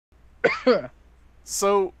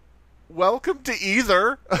So, welcome to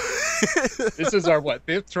either. This is our what,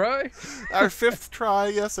 fifth try? Our fifth try,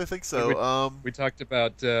 yes, I think We, so. we, we talked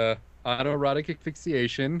about autoerotic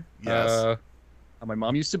asphyxiation, Yes, how my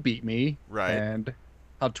mom used to beat me, right. and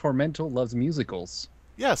how Tormental loves musicals.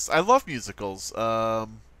 Yes, I love musicals.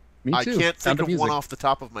 Me I too. can't Sound think of of one Music. off the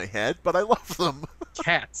top of my head, but I love them.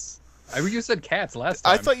 Cats. You said cats last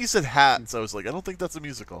I time. thought you said hats. I was like, I don't think that's a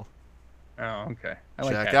musical. Oh, okay. I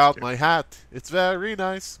like Check cats out too. my hat. It's very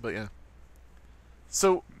nice. But yeah.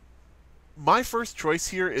 So, my first choice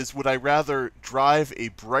here is would I rather drive a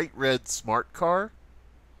bright red smart car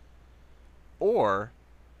or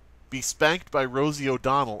be spanked by Rosie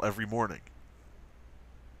O'Donnell every morning?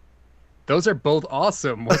 Those are both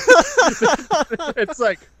awesome. It's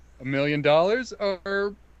like $1 million,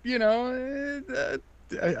 or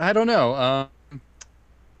I don't know.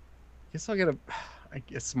 Guess I'll get a. I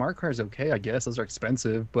guess smart cars okay. I guess those are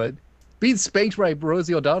expensive, but being spanked by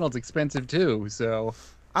Rosie O'Donnell's expensive too. So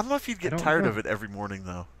I don't know if you'd I get don't tired of know. it every morning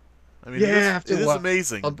though. I mean, Yeah, it after a is while,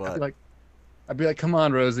 amazing, I'd be but like, come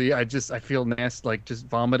on, Rosie. I feel nasty, like just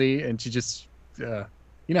vomity, and she just, you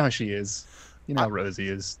know how she is. You know I how Rosie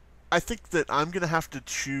is. I think that I'm gonna have to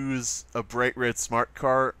choose a bright red smart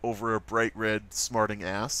car over a bright red smarting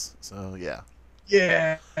ass. So yeah.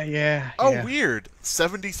 Yeah, yeah, Oh, yeah. weird.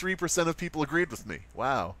 73% of people agreed with me.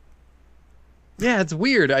 Wow. Yeah, it's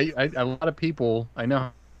weird. A lot of people, I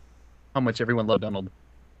know how much everyone loved Donald,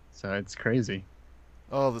 so it's crazy.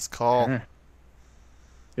 Oh, this call. Eh.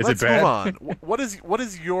 Is it Let's move bad? on. What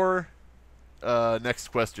is your next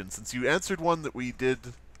question? Since you answered one that we did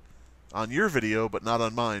on your video, but not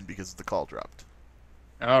on mine because the call dropped.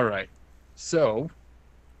 All right. So,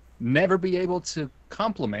 never be able to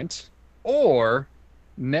compliment or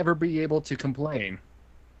never be able to complain.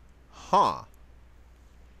 Huh.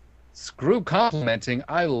 Screw complimenting.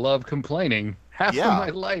 I love complaining. Half of Yeah. my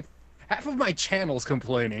life, half of my channel's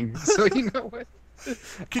complaining. So, you know what?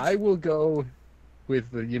 Could I will go with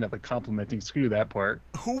the complimenting. Screw that part.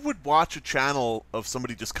 Who would watch a channel of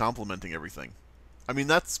somebody just complimenting everything? I mean,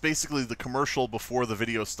 that's basically the commercial before the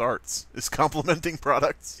video starts. Is complimenting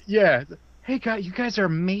products. Yeah. Hey, guys, you guys are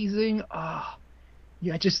amazing.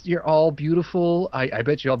 Yeah, you're all beautiful. I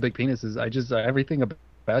bet you all big penises. Everything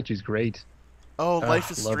about you is great. Oh, Life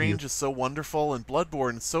is Love you. Strange is so wonderful, and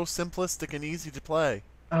Bloodborne is so simplistic and easy to play.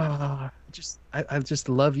 I just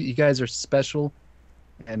love you. You guys are special,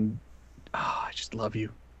 and I just love you.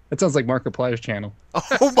 That sounds like Markiplier's channel.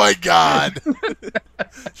 Oh my god!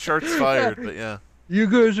 Sharks fired, but yeah. You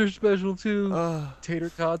guys are special too. Uh, Tater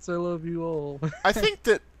tots, I love you all. I think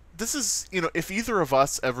that this is, if either of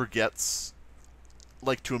us ever gets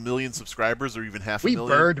like to 1 million subscribers or even half a We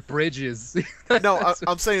million. burned bridges. No, That's-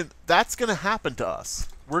 I'm saying that's going to happen to us.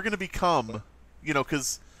 We're going to become,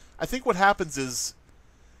 because I think what happens is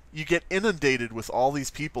you get inundated with all these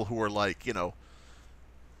people who are like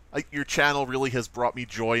your channel really has brought me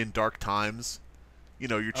joy in dark times.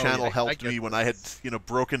 Your oh yeah, channel I helped get me when I had, those.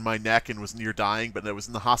 broken my neck and was near dying, but I was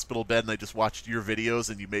in the hospital bed and I just watched your videos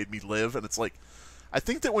and you made me live. And it's like, I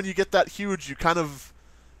think that when you get that huge, you kind of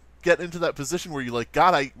get into that position where you're like,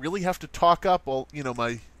 God, I really have to talk up all,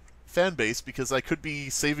 my fan base because I could be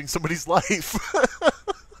saving somebody's life.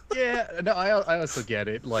 Yeah, no, I also get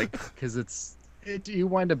it, like, because you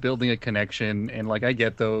wind up building a connection, and like I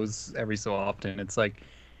get those every so often. It's like,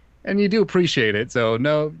 and you do appreciate it. So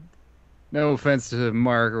no offense to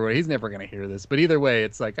Mark or what, he's never gonna hear this, but either way,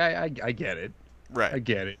 it's like I get it. Right. I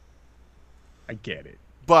get it. I get it.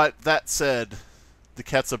 But that said,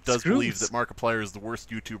 TheKetsup does believe Screws. that Markiplier is the worst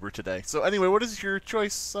YouTuber today. So anyway, what is your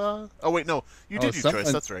choice? Oh wait, no, you Oh, did your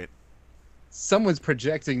choice. That's right. someone's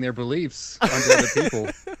projecting their beliefs onto other people.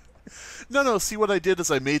 No, no. See, what I did is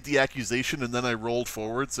I made the accusation and then I rolled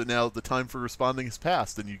forward. So now the time for responding has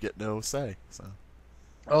passed, and you get no say. So,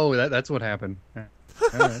 Oh, that's what happened. Yeah.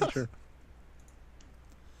 All right, sure.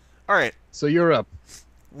 all right. So you're up.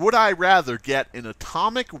 Would I rather get an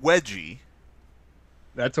atomic wedgie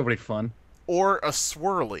That's already fun. or a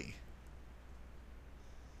swirly?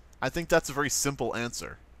 I think that's a very simple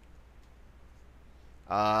answer.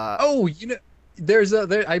 Uh, Oh,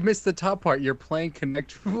 I missed the top part. You're playing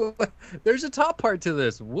Connect. There's a top part to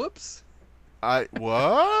this. Whoops.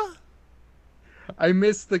 what? I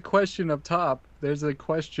missed the question up top. There's a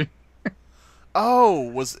question.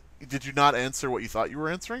 Oh, did you not answer what you thought you were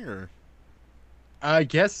answering, or I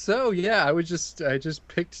guess so. Yeah, I just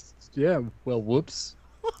picked. Yeah. Well, whoops.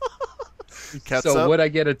 So Ketsup? would I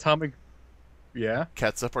get atomic? Yeah.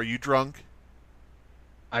 Ketsup, are you drunk?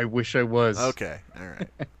 I wish I was. Okay, all right.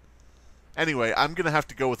 Anyway, I'm gonna have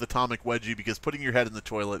to go with atomic wedgie because putting your head in the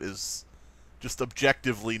toilet is just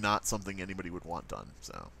objectively not something anybody would want done.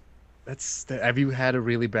 So, Have you had a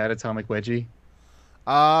really bad atomic wedgie?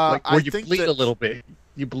 Like I where you think bleed a that little bit.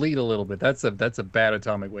 You bleed a little bit. That's a bad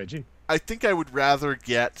atomic wedgie. I think I would rather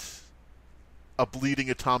get a bleeding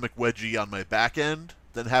atomic wedgie on my back end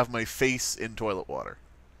than have my face in toilet water.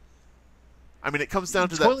 I mean, it comes down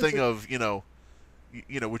to that thing of,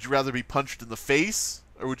 would you rather be punched in the face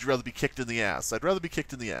or would you rather be kicked in the ass? I'd rather be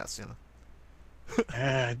kicked in the ass,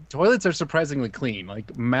 Toilets are surprisingly clean.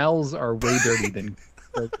 Like mouths are way dirty than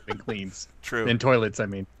cleans. True. Than toilets, I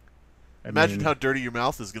mean. Imagine how dirty your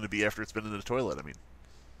mouth is going to be after it's been in the toilet, I mean.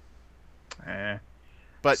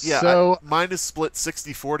 But yeah, so, mine is split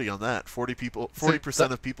 60-40 on that.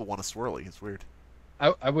 40% of people want a swirly. It's weird.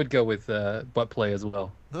 I would go with butt play as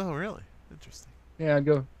well. Oh, really? Interesting. Yeah, I'd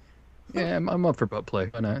go. Yeah, I'm up for butt play.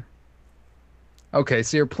 Why not? Okay,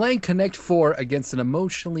 so you're playing Connect 4 against an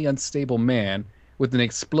emotionally unstable man with an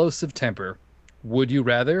explosive temper. Would you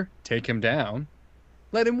rather take him down?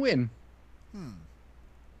 Let him win.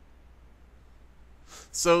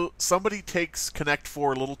 So somebody takes Connect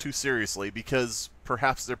 4 a little too seriously because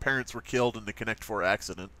perhaps their parents were killed in the Connect 4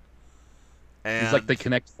 accident. And He's like the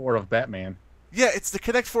Connect 4 of Batman. yeah, it's the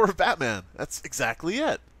Connect 4 of Batman. That's exactly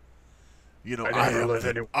it.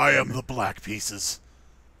 I am the black pieces.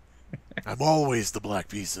 I'm always the black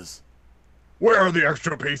pieces. Where are the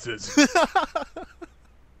extra pieces?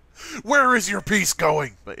 Where is your piece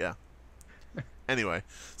going? But yeah. Anyway,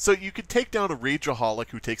 so you could take down a rageaholic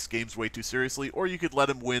who takes games way too seriously, or you could let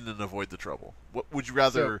him win and avoid the trouble. What would you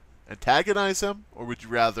rather antagonize him, or would you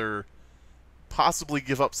rather possibly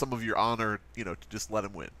give up some of your honor, to just let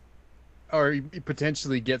him win? Or you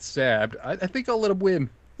potentially get stabbed. I think I'll let him win.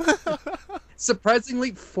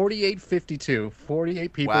 Surprisingly, 48-52.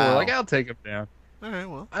 48 people were like, I'll take him down. All right,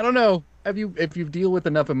 well. I don't know. If you deal with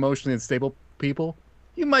enough emotionally unstable people,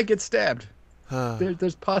 you might get stabbed.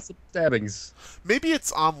 There's possible stabbings. Maybe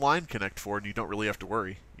it's online Connect 4 and you don't really have to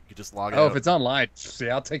worry. You can just log out. Oh, if it's online, see,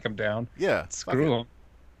 I'll take him down. Yeah. Screw him.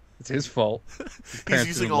 It's his fault. He's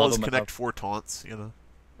using all his Connect 4 taunts,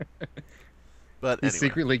 But he's anyway.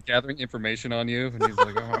 secretly gathering information on you, and he's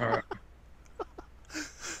like,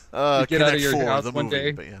 you get out of your house the one movie,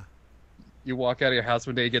 day. But yeah. You walk out of your house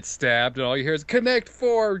one day, you get stabbed, and all you hear is Connect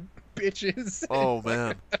 4, bitches. Oh,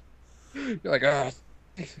 man. You're like, ah.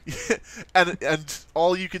 and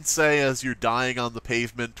all you can say as you're dying on the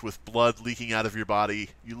pavement with blood leaking out of your body,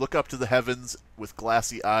 you look up to the heavens with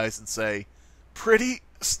glassy eyes and say, "Pretty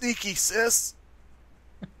sneaky, sis."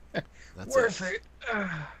 That's worth it.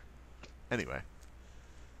 Anyway.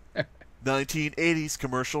 1980s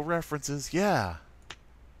commercial references, yeah.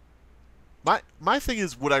 My thing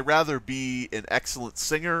is, would I rather be an excellent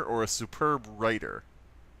singer or a superb writer?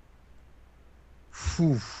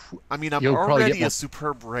 I mean, I'm already a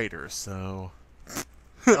superb writer, so.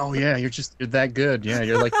 Oh yeah, you're that good. Yeah,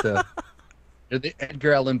 you're like you're the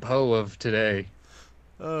Edgar Allan Poe of today.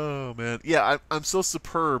 Oh man, yeah, I'm so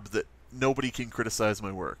superb that nobody can criticize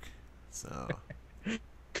my work. So.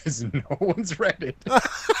 Because no one's read it.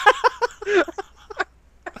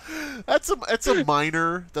 That's a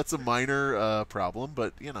minor problem,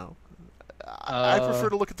 but I prefer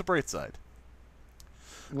to look at the bright side.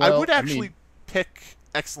 Well, I would actually pick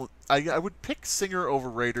excellent. I would pick singer over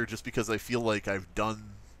writer just because I feel like I've done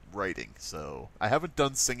writing. So I haven't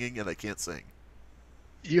done singing and I can't sing.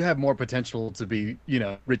 You have more potential to be,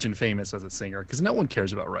 rich and famous as a singer because no one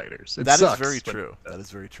cares about writers. That is very true. That is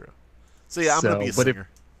very true. So yeah, I'm gonna be a singer.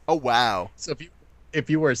 Oh wow! So if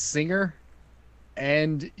you were a singer,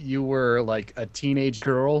 and you were like a teenage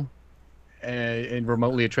girl, and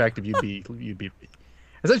remotely attractive, you'd be.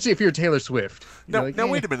 Essentially, if you're Taylor Swift. Now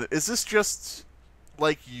wait a minute. Is this just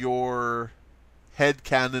like your head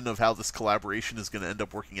canon of how this collaboration is going to end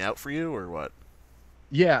up working out for you, or what?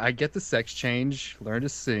 Yeah, I get the sex change, learn to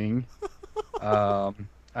sing. I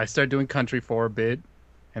started doing country for a bit,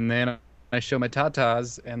 and then I show my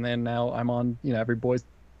tatas, and then now I'm on, every boy's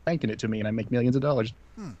thanking it to me, and I make millions of dollars.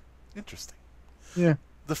 Interesting. Yeah.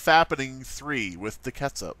 The Fappening 3 with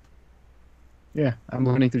TheKetsup. Yeah, I'm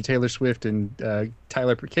learning through Taylor Swift and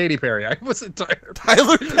Katy Perry. I wasn't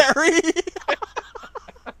Tyler Perry?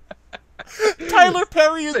 Tyler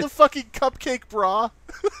Perry in the fucking cupcake bra.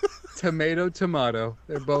 Tomato.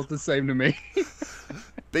 They're both the same to me.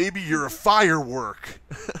 Baby, you're a firework.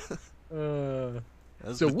 So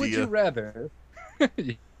would you rather...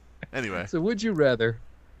 Anyway. So would you rather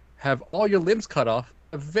have all your limbs cut off,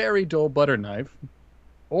 a very dull butter knife,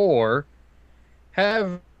 or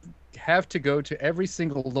have to go to every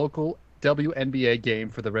single local WNBA game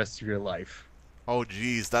for the rest of your life? Oh,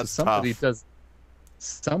 geez, that's tough.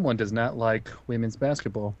 Someone does not like women's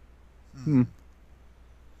basketball. Hmm.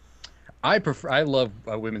 I love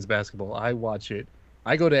women's basketball. I watch it.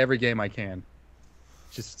 I go to every game I can.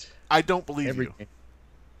 Just I don't believe every you. game.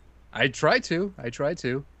 I try to. I try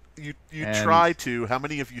to. You And try to. How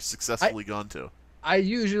many have you I successfully gone to? I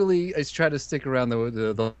try to stick around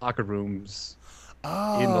the locker rooms in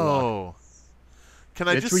the locker. Oh. Can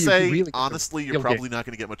I It's just where you say, really get the honestly, you're real game. probably not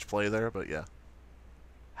going to get much play there, but yeah.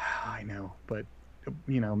 I know, but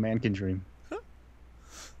man can dream.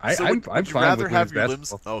 So I'm would you fine rather with have women's your limbs?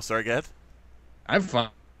 basketball. Oh, sorry, go ahead. I'm fine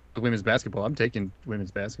with women's basketball. I'm taking women's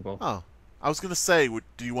basketball. Oh, I was going to say,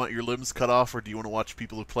 do you want your limbs cut off, or do you want to watch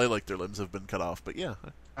people who play like their limbs have been cut off? But yeah.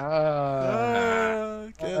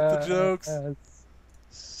 Get the jokes.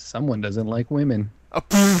 Someone doesn't like women. I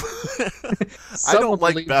don't Someone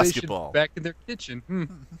like believes they should be basketball. back in their kitchen.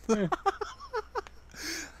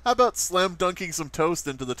 How about slam dunking some toast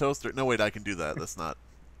into the toaster? No, wait, I can do that. That's not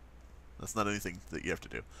anything that you have to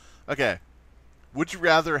do. Okay. Would you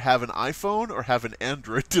rather have an iPhone or have an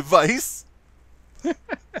Android device?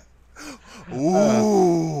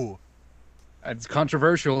 Ooh. It's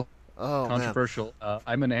controversial. Oh, man. Controversial.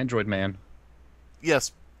 I'm an Android man.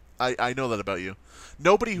 Yes, I know that about you.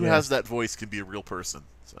 Nobody who Yeah. has that voice can be a real person.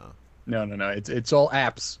 So No. It's all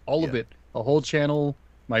apps. All of Yeah. it. A whole channel.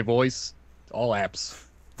 My voice. All apps.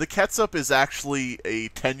 TheKetsup is actually a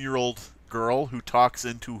 10-year-old girl who talks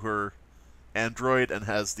into her Android and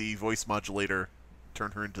has the voice modulator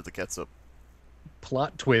turn her into TheKetsup.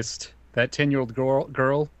 Plot twist. That 10-year-old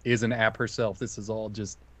girl is an app herself. This is all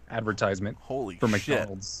just advertisement Holy for shit.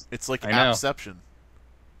 McDonald's. It's like I know. Appception.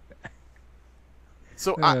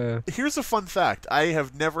 So Uh. here's a fun fact. I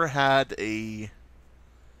have never had a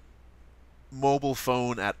mobile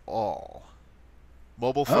phone at all.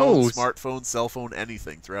 Mobile phone, smartphone, cell phone,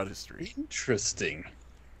 anything throughout history. Interesting.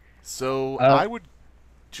 So I would,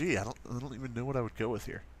 I don't even know what I would go with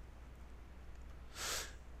here.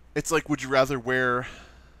 It's like, would you rather wear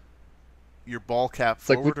your ball cap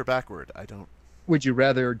forward or backward? I don't. Would you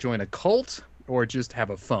rather join a cult or just have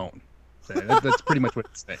a phone? So that's pretty much what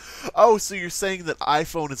it's saying. Oh, so you're saying that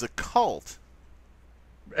iPhone is a cult?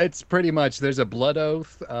 It's pretty much there's a blood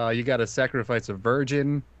oath. You got to sacrifice a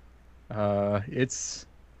virgin. But it's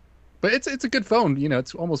a good phone.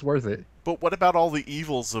 It's almost worth it. But what about all the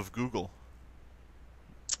evils of Google?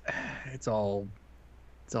 It's all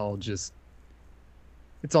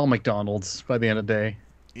McDonald's by the end of the day.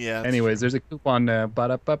 Yeah. Anyways, there's a coupon.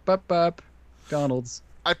 Ba-da-ba-ba-ba. McDonald's.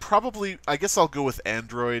 I guess I'll go with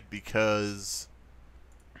Android because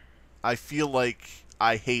I feel like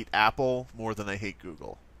I hate Apple more than I hate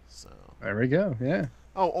Google. So There we go. Yeah.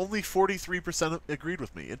 Oh, only 43% agreed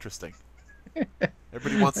with me. Interesting.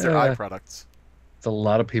 Everybody wants their eye products. It's a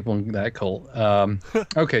lot of people in that cult.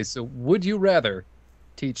 Okay, so would you rather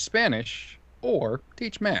teach Spanish or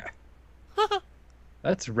teach math?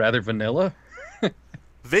 That's rather vanilla.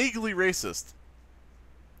 Vaguely racist.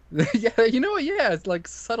 Yeah, you know what? Yeah, it's like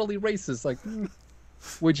subtly racist. Like,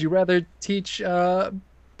 would you rather teach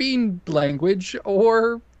bean language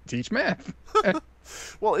or teach math?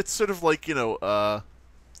 Well, it's sort of like,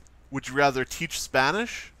 would you rather teach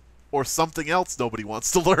Spanish or something else nobody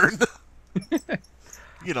wants to learn?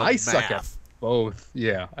 I suck at math. both.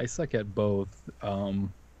 Yeah, I suck at both.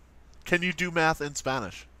 Can you do math in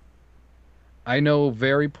Spanish? I know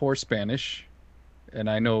very poor Spanish, and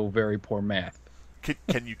I know very poor math.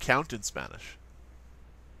 Can you count in Spanish?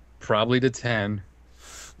 Probably to 10.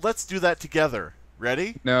 Let's do that together.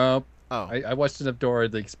 Ready? No. Oh. I watched enough Dora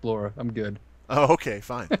the Explorer. I'm good. Oh, okay,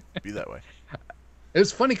 fine. Be that way. It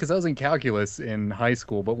was funny because I was in calculus in high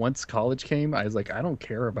school, but once college came, I was like, I don't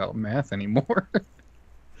care about math anymore.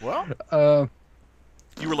 Well,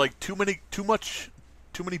 you were like too many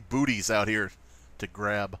booties out here to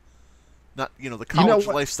grab. Not the college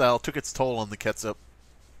lifestyle took its toll on the Ketsup.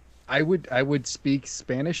 I would speak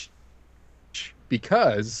Spanish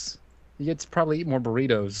because you get to probably eat more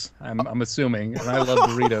burritos. I'm assuming, and I love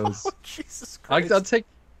burritos. Oh, Jesus Christ!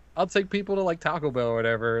 I'll take people to like Taco Bell or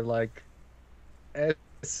whatever. Like,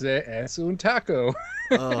 es un taco.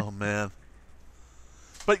 Oh man!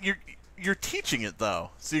 But you're teaching it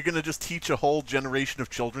though, so you're gonna just teach a whole generation of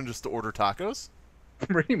children just to order tacos?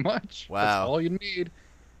 Pretty much. Wow! That's all you need.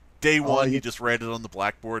 Day one, you just write it on the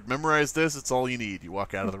blackboard. Memorize this. It's all you need. You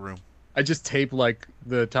walk out of the room. I just tape like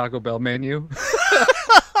the Taco Bell menu.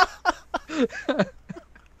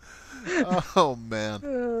 Oh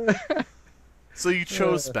man! So you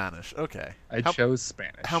chose Spanish. Okay. I chose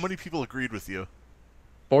Spanish. How many people agreed with you?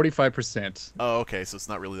 45%. Oh, okay. So it's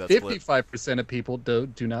not really that split. 55% of people do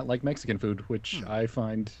not like Mexican food, which I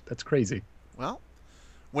find that's crazy. Well,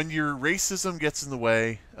 when your racism gets in the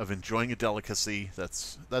way of enjoying a delicacy,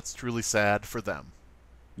 that's truly sad for them.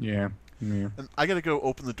 Yeah. Yeah. And I gotta go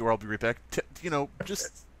open the door. I'll be right back.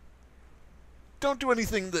 Just don't do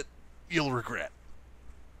anything that you'll regret.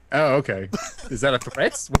 Oh, okay. Is that a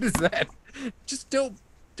threat? What is that? Just don't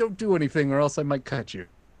do anything, or else I might cut you.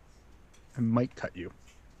 I might cut you.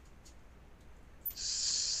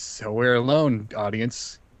 So we're alone,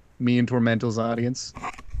 audience. Me and Tormental's audience.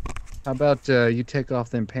 How about you take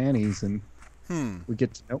off them panties and we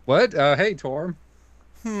get to know what? Hey, Torm.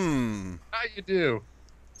 How you do?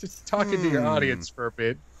 Just talking to your audience for a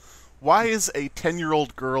bit. Why is a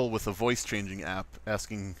 10-year-old girl with a voice-changing app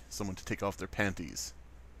asking someone to take off their panties?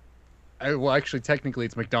 Well, actually, technically,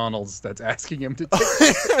 it's McDonald's that's asking him to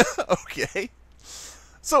take. Okay.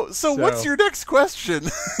 So what's your next question?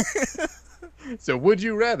 So, would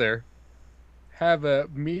you rather have a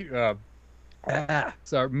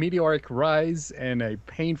meteoric rise and a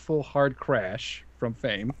painful hard crash from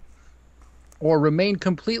fame, or remain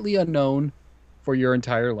completely unknown for your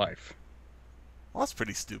entire life? Well, that's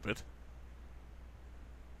pretty stupid.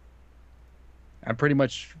 I'm pretty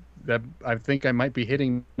much that. I think I might be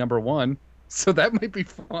hitting number one, so that might be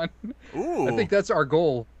fun. Ooh. I think that's our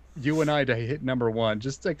goal, you and I, to hit number one.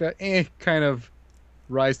 Just like a kind of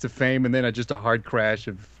rise to fame, and then just a hard crash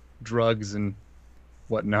of drugs and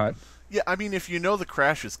whatnot. Yeah, I mean, if you know the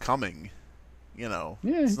crash is coming,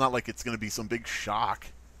 it's not like it's going to be some big shock.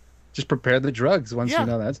 Just prepare the drugs once you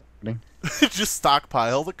know that's happening. Just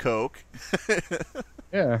stockpile the coke.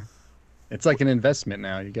 Yeah, it's like an investment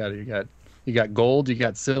now. You got gold, you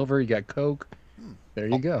got silver, you got coke. There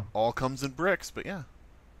you go. All comes in bricks, but yeah.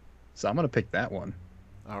 So I'm gonna pick that one.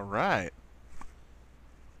 All right.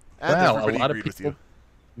 And Wow, everybody a lot of agreed people. with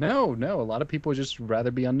you. No, a lot of people would just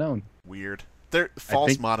rather be unknown. Weird. They're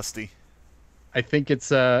false modesty. I think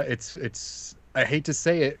it's I hate to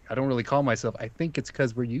say it. I don't really call myself. I think it's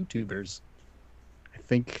because we're YouTubers. I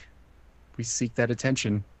think we seek that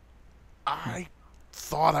attention. I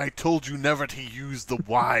thought I told you never to use the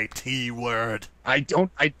YT word. I don't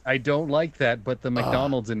like that, but the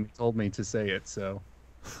McDonald's in me told me to say it, so.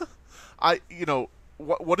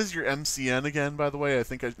 What is your MCN again, by the way?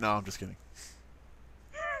 No, I'm just kidding.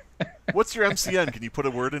 What's your MCN? Can you put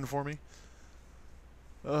a word in for me?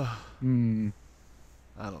 I don't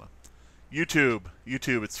know. YouTube,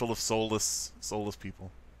 it's full of soulless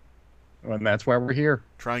people. And that's why we're here.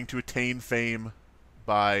 Trying to attain fame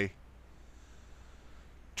by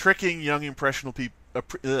tricking young impressionable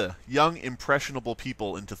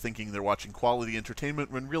people into thinking they're watching quality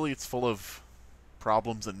entertainment when really it's full of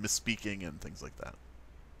problems and misspeaking and things like that.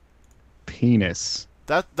 Penis.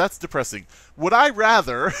 That's depressing. Would I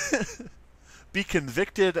rather be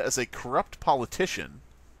convicted as a corrupt politician?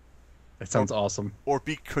 That sounds awesome. Or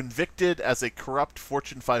be convicted as a corrupt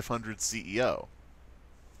Fortune 500 CEO?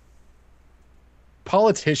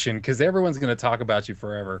 Politician, because everyone's going to talk about you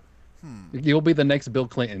forever. You'll be the next Bill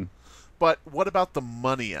Clinton. But what about the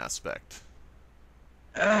money aspect?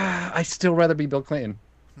 I still rather be Bill Clinton.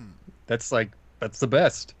 That's the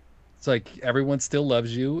best. It's like everyone still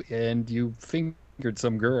loves you, and you fingered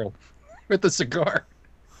some girl with a cigar.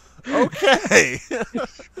 Okay.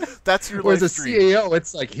 That's your life dream. As a CEO,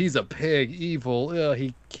 it's like he's a pig, evil.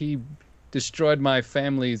 He destroyed my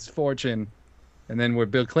family's fortune. And then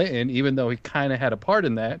with Bill Clinton, even though he kind of had a part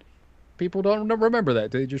in that, people don't remember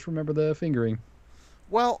that. They just remember the fingering.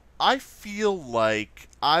 Well, I feel like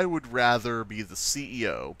I would rather be the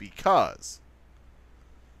CEO because,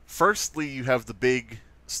 firstly, you have the big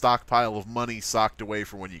stockpile of money socked away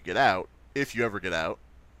for when you get out, if you ever get out.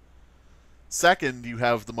 Second, you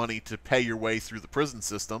have the money to pay your way through the prison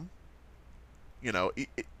system.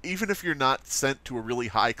 Even if you're not sent to a really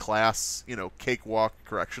high-class, cakewalk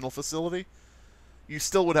correctional facility, you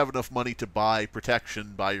still would have enough money to buy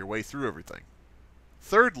protection, buy your way through everything.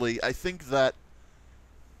 Thirdly, I think that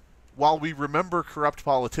while we remember corrupt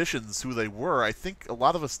politicians who they were, I think a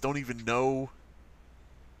lot of us don't even know,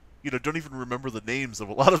 don't even remember the names of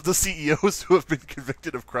a lot of the CEOs who have been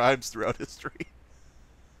convicted of crimes throughout history.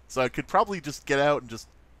 So I could probably just get out and just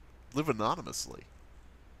live anonymously.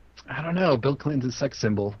 I don't know. Bill Clinton's a sex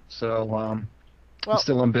symbol, so I'm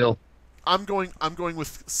still on Bill. I'm going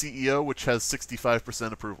with CEO, which has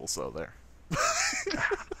 65% approval. So there.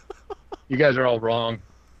 You guys are all wrong.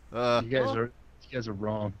 You guys are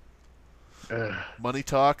wrong. Money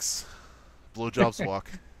talks, blowjobs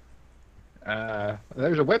walk.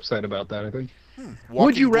 There's a website about that, I think.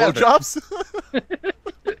 Would you rather blowjobs?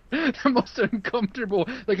 The most uncomfortable.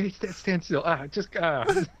 Like, stand still.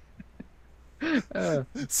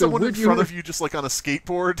 Someone in front of you, just like on a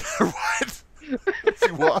skateboard, or what? If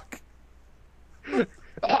you walk.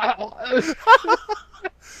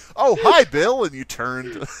 Oh, hi, Bill, and you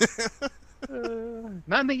turned.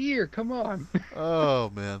 Not in the ear. Come on. Oh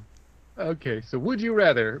man. Okay, so would you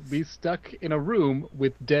rather be stuck in a room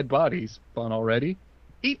with dead bodies, fun already,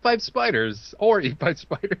 eat five spiders, or eat five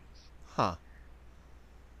spiders? Huh.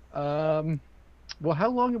 Um, well, how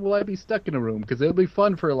long will I be stuck in a room? Because it'll be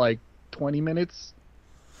fun for like 20 minutes.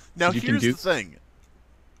 Now 'Cause you can here's do. the thing.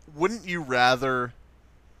 Wouldn't you rather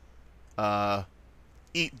uh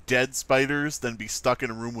eat dead spiders than be stuck in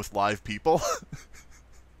a room with live people?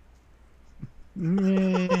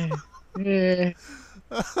 Meh, eh.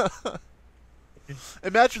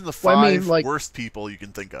 Imagine the Well, I mean, five like worst people you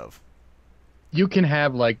can think of. you can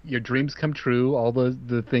have like your dreams come true, all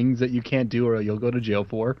the things that you can't do or you'll go to jail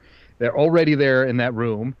for. They're already there in that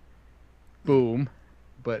room. Hmm. Boom.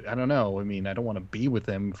 But I don't know. I mean, I don't want to be with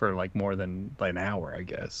them for like more than like an hour, I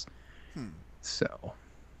guess. Hmm. So,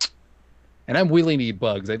 and I'm willing to eat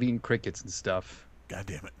bugs. I've eaten crickets and stuff. God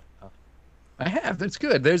damn it. I have. That's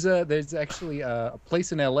good. There's actually a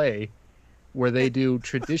place in LA where they do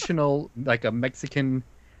traditional like a Mexican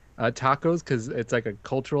tacos because it's like a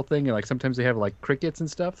cultural thing, and like sometimes they have like crickets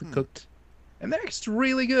and stuff Hmm. cooked, and that's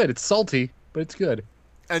really good. It's salty, but it's good.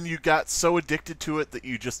 And you got so addicted to it that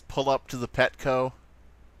you just pull up to the Petco,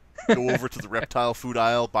 go over to the reptile food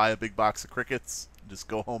aisle, buy a big box of crickets, and just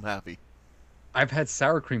go home happy. I've had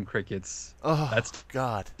sour cream crickets. Oh, That's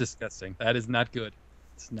God. disgusting. That is not good.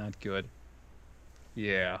 It's not good.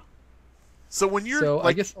 Yeah. So when you're So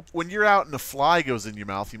I guess when you're out and a fly goes in your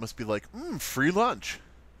mouth, you must be like, free lunch.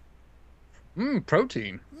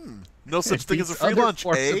 protein. No such It thing as a beats free other lunch,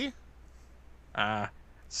 forms of- eh?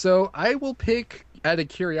 So I will pick out of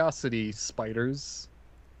curiosity spiders.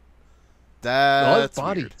 I love That's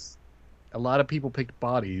bodies. weird. A lot of people picked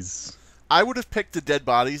bodies. I would have picked the dead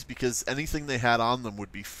bodies because anything they had on them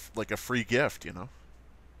would be like a free gift, you know?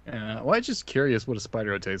 Well, I'm just curious what a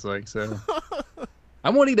spider would taste like. So I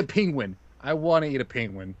want to eat a penguin. I want to eat a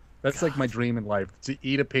penguin. That's like my dream in life, to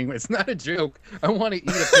eat a penguin. It's not a joke. I want to eat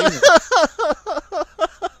a penguin.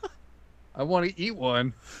 I want to eat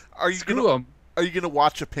one. Are you Screw gonna them. Are you gonna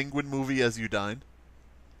watch a penguin movie as you dine?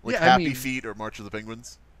 Like Yeah, I Happy mean- Feet or March of the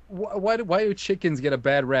Penguins? Why do chickens get a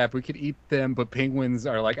bad rap? We could eat them, but penguins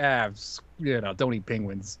are like, don't eat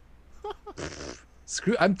penguins.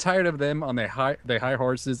 Screw. I'm tired of them on their high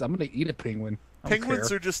horses. I'm gonna eat a penguin. I don't Penguins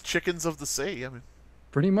care. are just chickens of the sea. I mean,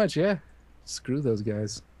 Pretty much, yeah. Screw those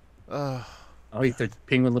guys. uh, I'll eat their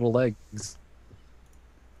penguin little legs.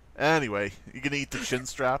 anyway, you gonna eat the chin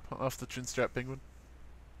strap off the chin strap penguin?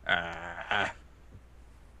 Ah.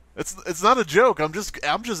 It's not a joke. I'm just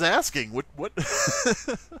asking. What?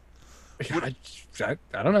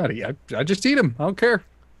 I don't know how to eat. I just eat them. I don't care.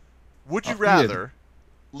 Would you I'll eat it. rather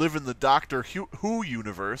live in the Doctor Who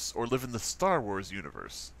universe or live in the Star Wars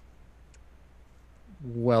universe?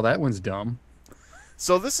 Well, that one's dumb.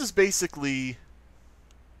 So this is basically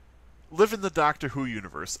live in the Doctor Who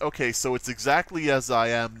universe. Okay, so it's exactly as I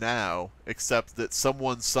am now, except that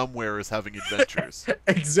someone somewhere is having adventures.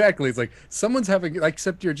 Exactly. It's like someone's having, like,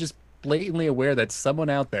 except you're just blatantly aware that someone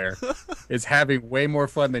out there is having way more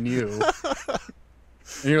fun than you.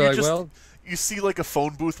 And you're You like, just- well, You see like a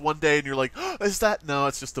phone booth one day and you're like, oh, is that? No,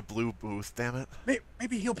 it's just a blue booth, damn it.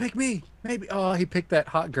 maybe he'll pick me. Maybe. Oh, he picked that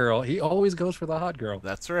hot girl. He always goes for the hot girl.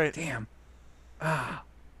 That's right. Damn. Ah.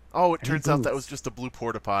 Oh, it Any turns out that booths? was just a blue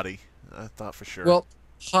porta potty. I thought for sure. Well,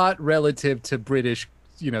 hot relative to British,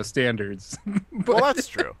 standards. But Well, that's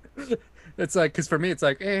true. it's like, because for me, it's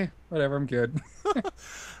like, whatever, I'm good.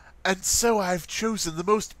 And so I've chosen the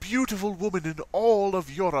most beautiful woman in all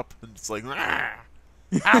of Europe. And it's like,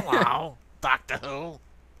 hello, Doctor Who.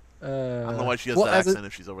 I don't know why she has well, that as a- accent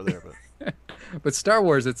if she's over there, but But Star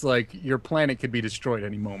Wars, it's like your planet could be destroyed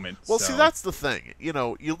any moment. well, so. see, that's the thing. You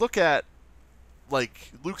know, you look at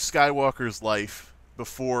like Luke Skywalker's life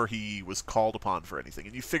before he was called upon for anything,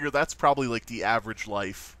 and you figure that's probably like the average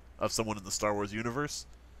life of someone in the Star Wars universe.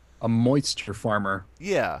 a moisture farmer.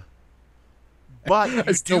 Yeah, but you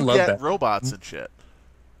I still do love get that. robots and shit.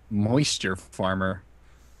 Moisture farmer.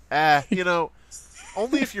 You know,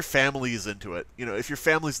 only if your family is into it. You know, if your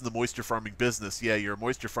family's in the moisture farming business, yeah, you're a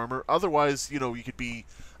moisture farmer. Otherwise, you know,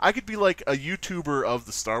 I could be like a YouTuber of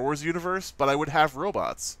the Star Wars universe, but I would have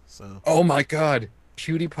robots. So Oh my God,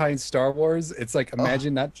 PewDiePie in Star Wars. It's like,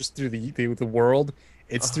 imagine not just through the world,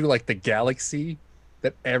 it's through like the galaxy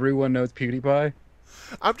that everyone knows PewDiePie.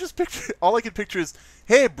 I'm just picturing. All I can picture is,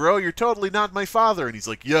 "Hey, bro, you're totally not my father," and he's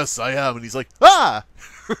like, "Yes, I am," and he's like, "Ah!"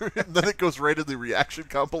 And then it goes right in the reaction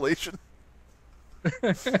compilation.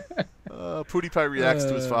 PewDiePie reacts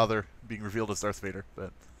to his father being revealed as Darth Vader.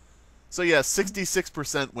 But so yeah,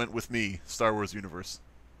 66% went with me, Star Wars universe.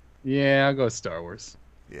 Yeah, I'll go with Star Wars.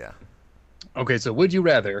 Yeah. Okay, so would you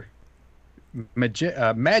rather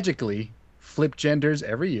magically flip genders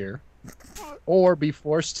every year, or be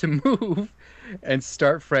forced to move and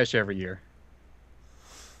start fresh every year?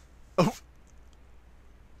 Oh,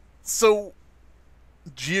 so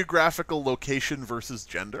geographical location versus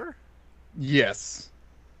gender? Yes.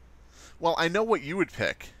 Well, I know what you would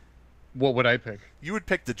pick. What would I pick? You would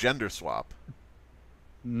pick the gender swap.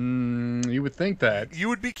 You would think that. You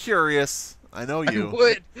would be curious. I know I you.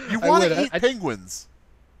 would. You I want would. to eat penguins.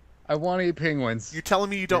 I want to eat penguins. You're telling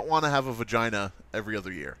me you don't want to have a vagina every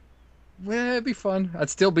other year. Well, it'd be fun. I'd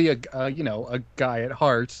still be a guy at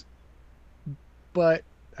heart, but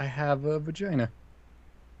I have a vagina.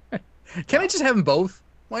 Can I just have them both?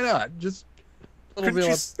 Why not? Just a little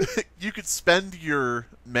Couldn't bit. you, you could spend your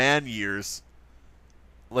man years,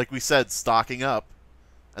 like we said, stocking up,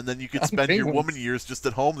 and then you could On spend your penguins. woman years just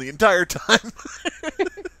at home the entire time,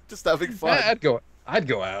 just having fun. I'd go. I'd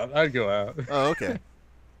go out. I'd go out. Oh, okay.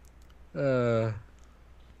 Uh,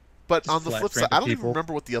 But Just on the flat flip side, random I don't even people.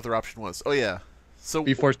 remember what the other option was. Oh yeah. So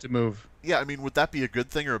be forced to move. yeah, I mean, would that be a good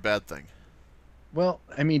thing or a bad thing? Well,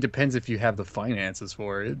 I mean, depends if you have the finances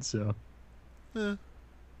for it. So Eh,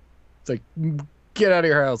 it's like, get out of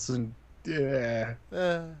your house and yeah.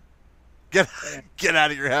 eh. Get get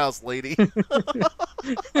out of your house, lady.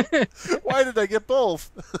 Why did I get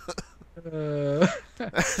both? Uh,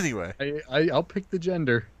 Anyway, I'll pick the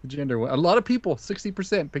gender. The gender one. A lot of people,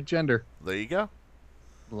 60% pick gender. there you go.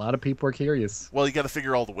 A lot of people are curious. Well, you got to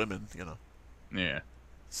figure all the women, you know. Yeah.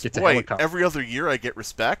 Get to Wait, helicopter. every other year I get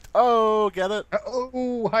respect? Oh, get it?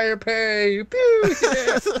 Oh, higher pay. Pew,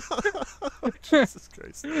 yeah. Jesus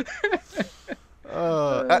Christ.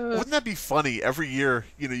 Wouldn't that be funny? Every year,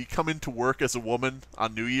 you know, you come into work as a woman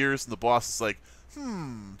on New Year's and the boss is like,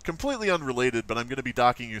 completely unrelated, but I'm going to be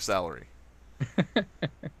docking your salary. But,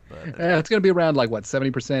 Yeah, it's gonna be around like what,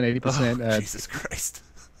 70%, 80%. oh, Jesus Christ.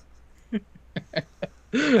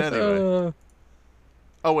 Anyway. uh,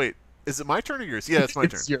 Oh, wait. Is it my turn or yours? Yeah, it's my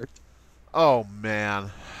turn. it's your Oh,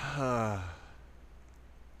 man.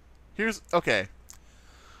 Okay.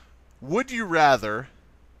 Would you rather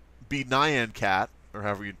be Nyan Cat, or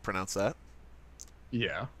however you'd pronounce that,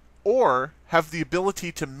 yeah. or have the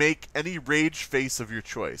ability to make any rage face of your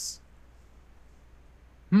choice?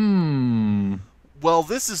 Well,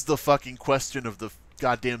 this is the fucking question of the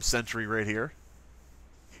goddamn century right here.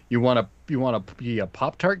 You wanna be a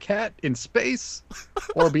Pop-Tart cat in space,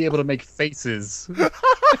 or be able to make faces?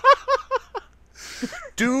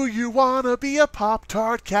 Do you want to be a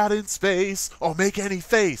Pop-Tart cat in space, or make any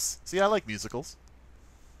face? See, I like musicals.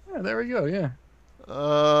 Yeah, there we go. Yeah.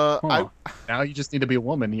 I... Now you just need to be a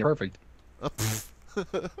woman. You're perfect. pff.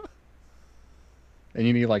 And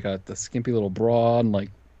you need like the skimpy little bra, and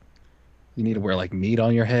like you need to wear like meat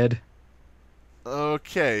on your head.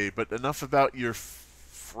 Okay, but enough about your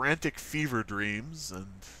frantic fever dreams and...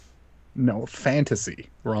 No, fantasy.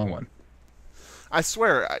 Wrong one. I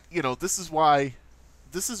swear, you know, this is why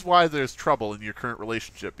there's trouble in your current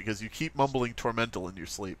relationship, because you keep mumbling Tormental in your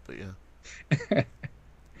sleep, but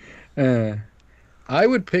yeah. I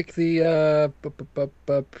would pick the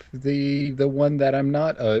the one that I'm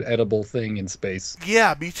not a edible thing in space.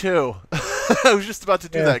 Yeah, me too. I was just about to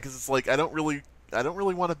do Yeah. that, because it's like I don't really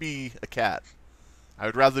want to be a cat. I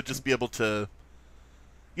would rather just be able to,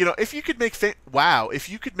 you know, if you could make if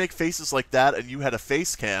you could make faces like that and you had a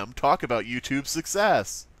face cam, talk about YouTube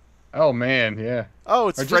success. Oh man, yeah. Oh,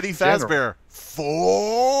 it's Or just Freddy in general.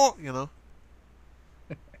 Fazbear. You know.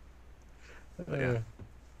 Yeah.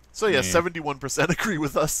 So yeah, Yeah. 71% agree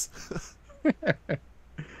with us.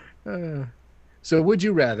 Uh, so would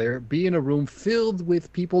you rather be in a room filled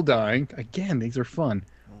with people dying? Again, these are fun.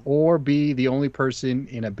 Or be the only person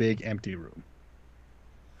in a big empty room?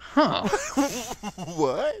 Huh.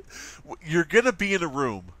 What? You're gonna be in a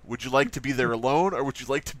room. Would you like to be there alone, or would you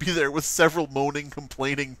like to be there with several moaning,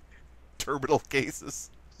 complaining terminal cases?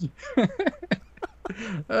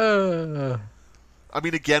 Uh, I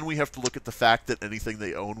mean, again, we have to look at the fact that anything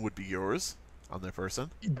they own would be yours on their person.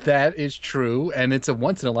 that is true, and it's a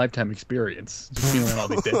once in a lifetime experience. Just feeling all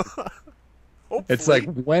these days. It's like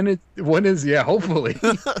Hopefully. when is yeah, hopefully.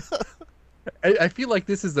 I feel like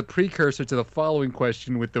this is the precursor to the following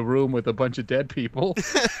question with the room with a bunch of dead people.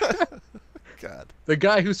 God. The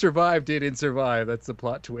guy who survived didn't survive. That's the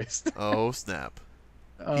plot twist. Oh, snap.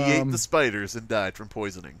 He ate the spiders and died from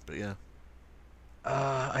poisoning, but yeah.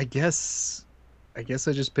 I guess I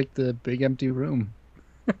just picked the big empty room.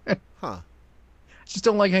 Huh. Just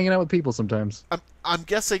don't like hanging out with people sometimes. I'm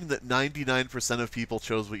guessing that 99% of people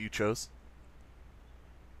chose what you chose.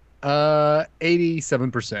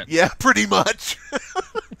 87%. Yeah, pretty much.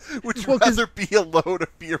 Would you Well, 'cause rather be alone or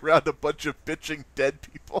be around a bunch of bitching dead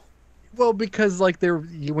people? well, because like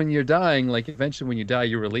when you're dying, like eventually when you die,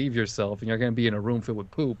 you relieve yourself, and you're gonna be in a room filled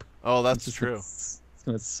with poop. Oh, It's that's just true. it's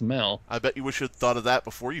gonna smell. I bet you wish you'd thought of that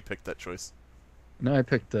before you picked that choice. No, I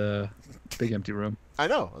picked a big empty room. I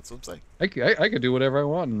know, that's what I'm saying. I could do whatever I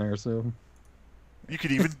want in there. So You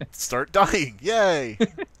could even start dying. Yay!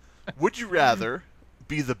 Would you rather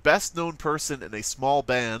be the best known person in a small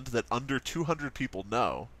band that under 200 people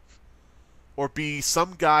know, or be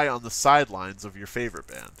some guy on the sidelines of your favorite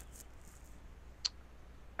band?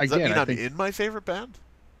 Does that again, mean I I'm think in my favorite band?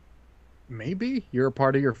 maybe you're a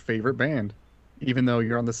part of your favorite band, even though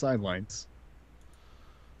you're on the sidelines.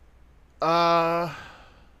 Uh,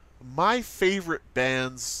 my favorite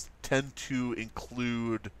bands tend to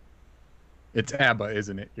include. It's ABBA,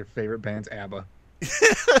 isn't it? Your favorite band's ABBA.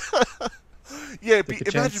 Yeah, Take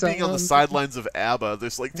a imagine chance being on the on- sidelines of ABBA.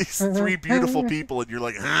 There's like these three beautiful people, and you're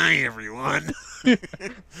like, "Hi, everyone." Take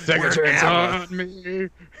We're a chance ABBA. on me.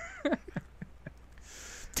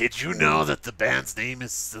 Did you know that the band's name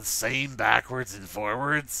is the same backwards and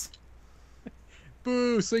forwards?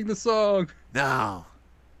 Boo! Sing the song. No.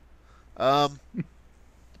 The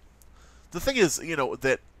thing is,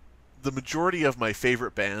 that the majority of my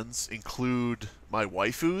favorite bands include my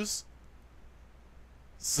waifus.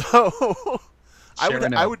 So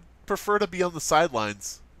I would prefer to be on the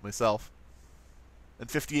sidelines myself. And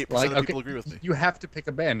 58% Like, of people agree with me. You have to pick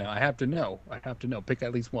a band now. I have to know. Pick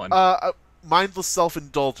at least one. Mindless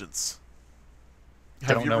Self-Indulgence.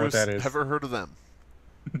 Don't know what that is. Ever heard of them?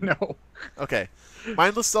 No. Okay.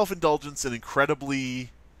 Mindless Self-Indulgence, an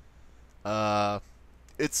incredibly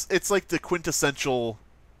it's like the quintessential,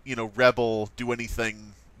 rebel, do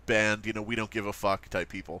anything band, we don't give a fuck type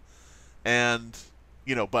people. And,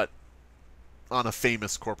 but on a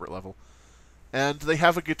famous corporate level. And they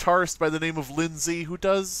have a guitarist by the name of Lindsay who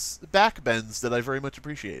does back bends that I very much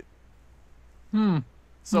appreciate.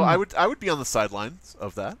 So I would be on the sidelines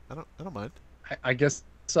of that. I don't mind. I guess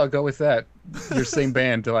I'll go with that. Your same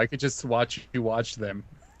band, so I could just watch you watch them.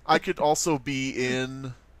 I could also be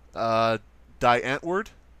in Die Antwoord,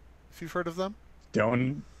 if you've heard of them.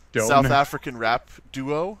 Don't. South African rap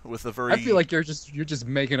duo with a very. I feel like you're just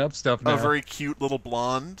making up stuff now. A very cute little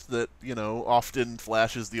blonde that often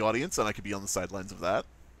flashes the audience, and I could be on the sidelines of that.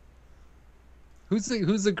 Who's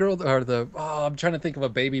the girl or the? Oh, I'm trying to think of a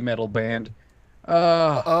baby metal band.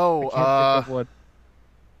 I can't think of what.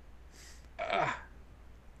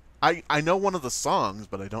 I know one of the songs,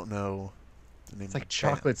 but I don't know the name. It's of like the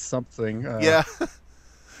chocolate something. band. Yeah.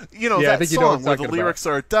 Yeah, I that think you know what song I'm where the talking lyrics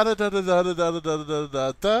are da da da da da da da da da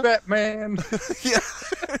da da. Batman. Yeah.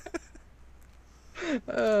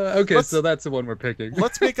 Okay, so that's the one we're picking.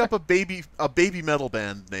 Let's make up a baby metal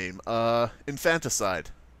band name. Infanticide.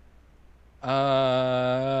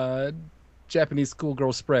 Japanese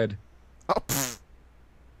schoolgirl spread. Oh, pfft.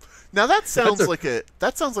 Now that sounds like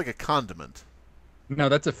a condiment. No,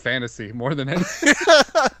 that's a fantasy more than anything.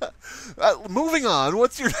 Moving on.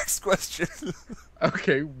 What's your next question?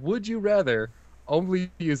 Okay, would you rather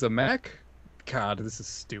only use a Mac? God, this is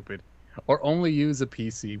stupid. Or only use a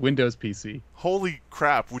PC, Windows PC? Holy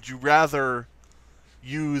crap! Would you rather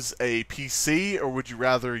use a PC or would you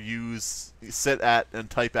rather sit at and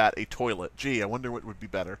type at a toilet? Gee, I wonder what would be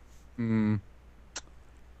better. So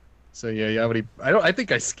yeah, you already. I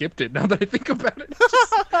think I skipped it. Now that I think about it,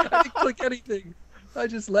 I didn't click anything. I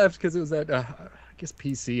just left because it was at I guess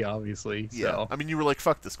PC, obviously. So. Yeah. I mean, you were like,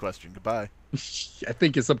 "Fuck this question. Goodbye." I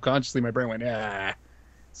think subconsciously my brain went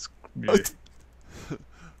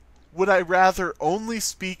Would I rather only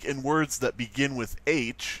speak in words that begin with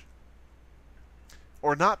H,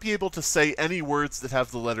 or not be able to say any words that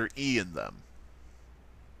have the letter E in them?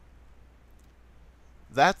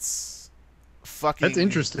 That's fucking That's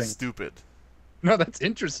interesting. stupid. No, that's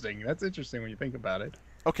interesting. That's interesting when you think about it.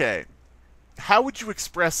 Okay. How would you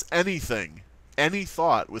express anything, any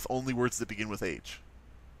thought, with only words that begin with H?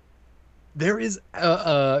 There is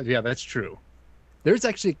yeah, that's true. There's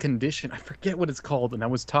actually a condition, I forget what it's called, and I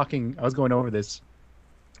was going over this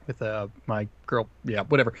with my girl, yeah,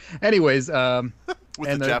 whatever. Anyways, With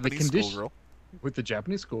and the Japanese condition schoolgirl. with the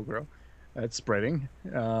Japanese schoolgirl, that's spreading.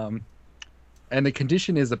 And the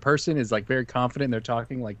condition is the person is like very confident, they're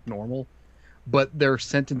talking like normal, but their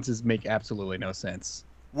sentences make absolutely no sense.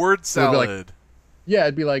 Word salad. Yeah,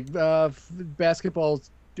 it'd be like basketball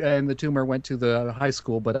and the tumor went to the high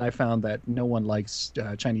school, but I found that no one likes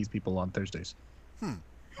Chinese people on Thursdays.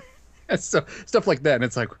 So stuff like that, and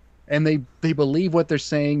it's like, and they believe what they're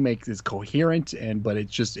saying is coherent, but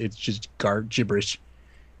it's just gibberish.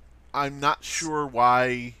 I'm not sure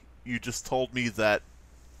why you just told me that,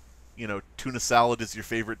 tuna salad is your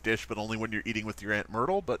favorite dish, but only when you're eating with your Aunt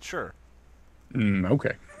Myrtle. But sure,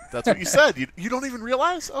 Okay. that's what you said. You don't even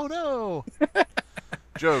realize? Oh no,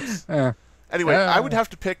 jokes. Uh, Anyway, I would have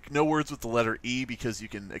to pick no words with the letter E because you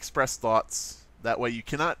can express thoughts that way. You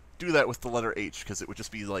cannot do that with the letter H because it would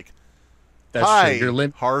just be like, that's "Hi,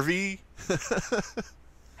 true. Harvey."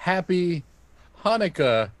 Happy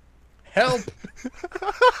Hanukkah. Help.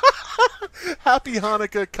 Happy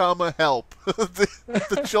Hanukkah, comma help.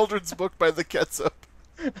 the children's book by TheKetsup.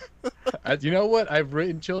 You know what? I've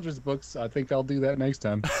written children's books. I think I'll do that next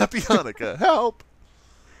time. Happy Hanukkah, help.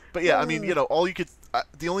 But yeah, I mean, all you could.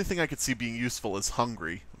 The only thing I could see being useful is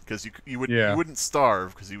hungry, because you wouldn't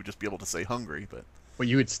starve because you would just be able to say hungry. But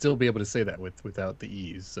you would still be able to say that without the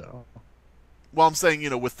e's. So. Well, I'm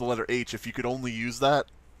saying with the letter H, if you could only use that,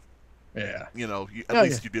 yeah, at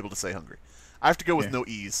least you'd be able to say hungry. I have to go with no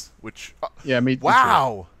e's, which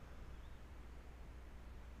wow.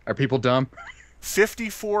 Are people dumb?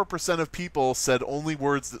 54% of people said only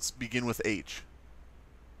words that begin with H.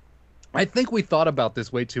 I think we thought about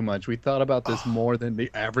this way too much. We thought about this more than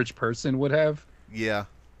the average person would have. Yeah.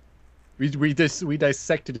 We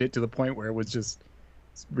dissected it to the point where it was just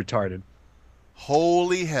retarded.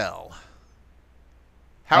 Holy hell.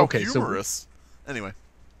 How humorous. Anyway.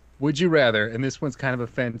 Would you rather, and this one's kind of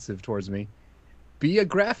offensive towards me, be a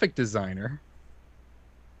graphic designer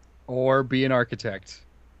or be an architect?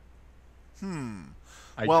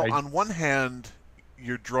 Well, on one hand,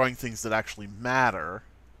 you're drawing things that actually matter.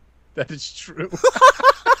 That is true.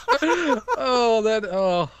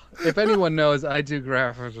 If anyone knows, I do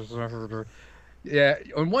graphics. Yeah,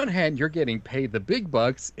 on one hand, you're getting paid the big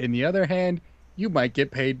bucks. In the other hand, you might get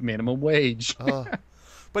paid minimum wage.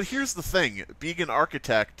 But here's the thing. Being an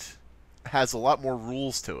architect has a lot more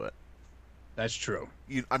rules to it. That's true.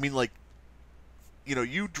 You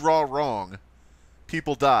draw wrong,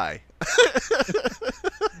 people die.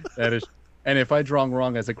 That is. And if I draw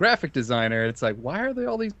wrong as a graphic designer, it's like, why are there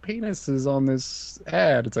all these penises on this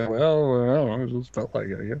ad? It's like, well, I just felt like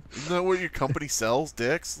it. I guess. Isn't that what your company sells,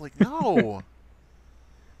 dicks? Like, no.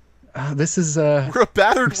 This is we're a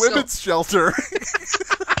battered women's shelter.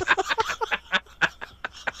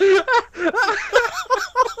 Good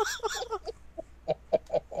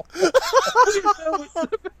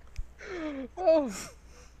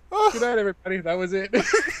night, everybody. That was it.